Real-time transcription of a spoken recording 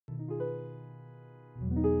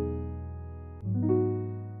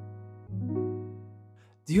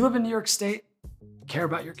Do you live in New York State? Care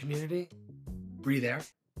about your community? Breathe air?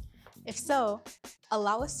 If so,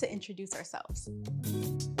 allow us to introduce ourselves.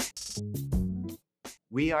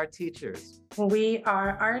 We are teachers. We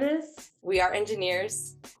are artists. We are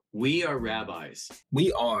engineers. We are rabbis.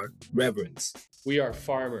 We are reverends. We are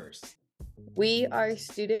farmers. We are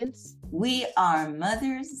students. We are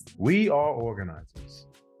mothers. We are organizers.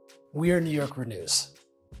 We are New York Renews.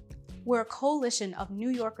 We're a coalition of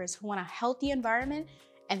New Yorkers who want a healthy environment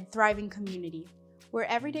and thriving community. We're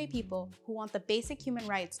everyday people who want the basic human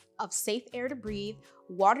rights of safe air to breathe,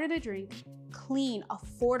 water to drink, clean,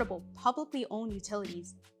 affordable, publicly owned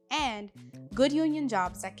utilities, and good union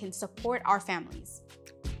jobs that can support our families.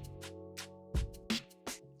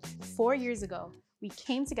 4 years ago, we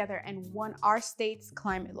came together and won our state's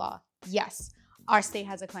climate law. Yes, our state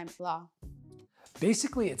has a climate law.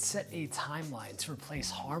 Basically, it set a timeline to replace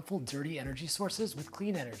harmful, dirty energy sources with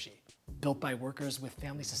clean energy, built by workers with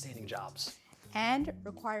family-sustaining jobs. And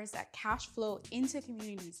requires that cash flow into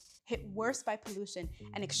communities hit worse by pollution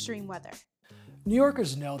and extreme weather. New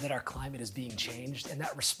Yorkers know that our climate is being changed and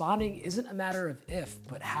that responding isn't a matter of if,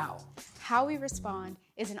 but how. How we respond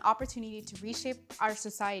is an opportunity to reshape our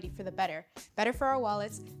society for the better. Better for our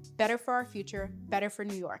wallets, better for our future, better for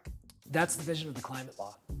New York. That's the vision of the climate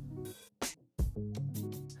law.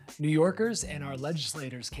 New Yorkers and our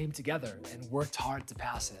legislators came together and worked hard to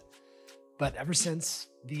pass it. But ever since,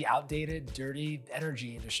 the outdated, dirty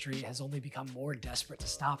energy industry has only become more desperate to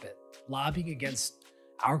stop it, lobbying against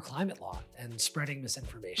our climate law and spreading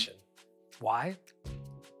misinformation. Why?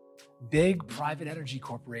 Big private energy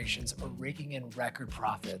corporations are raking in record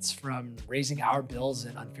profits from raising our bills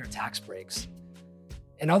and unfair tax breaks.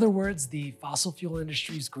 In other words, the fossil fuel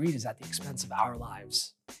industry's greed is at the expense of our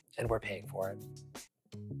lives, and we're paying for it.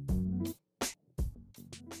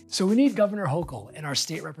 So we need Governor Hochul and our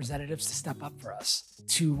state representatives to step up for us,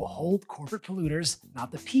 to hold corporate polluters,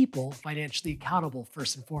 not the people, financially accountable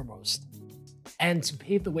first and foremost, and to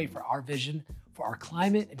pave the way for our vision for our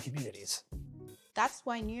climate and communities. That's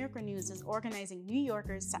why New York Renews is organizing New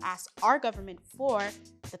Yorkers to ask our government for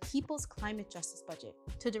the People's Climate Justice Budget,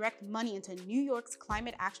 to direct money into New York's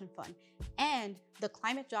Climate Action Fund, and the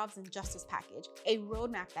Climate Jobs and Justice Package, a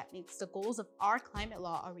roadmap that makes the goals of our climate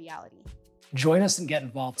law a reality. Join us and get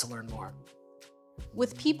involved to learn more.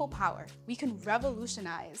 With people power, we can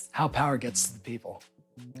revolutionize how power gets to the people.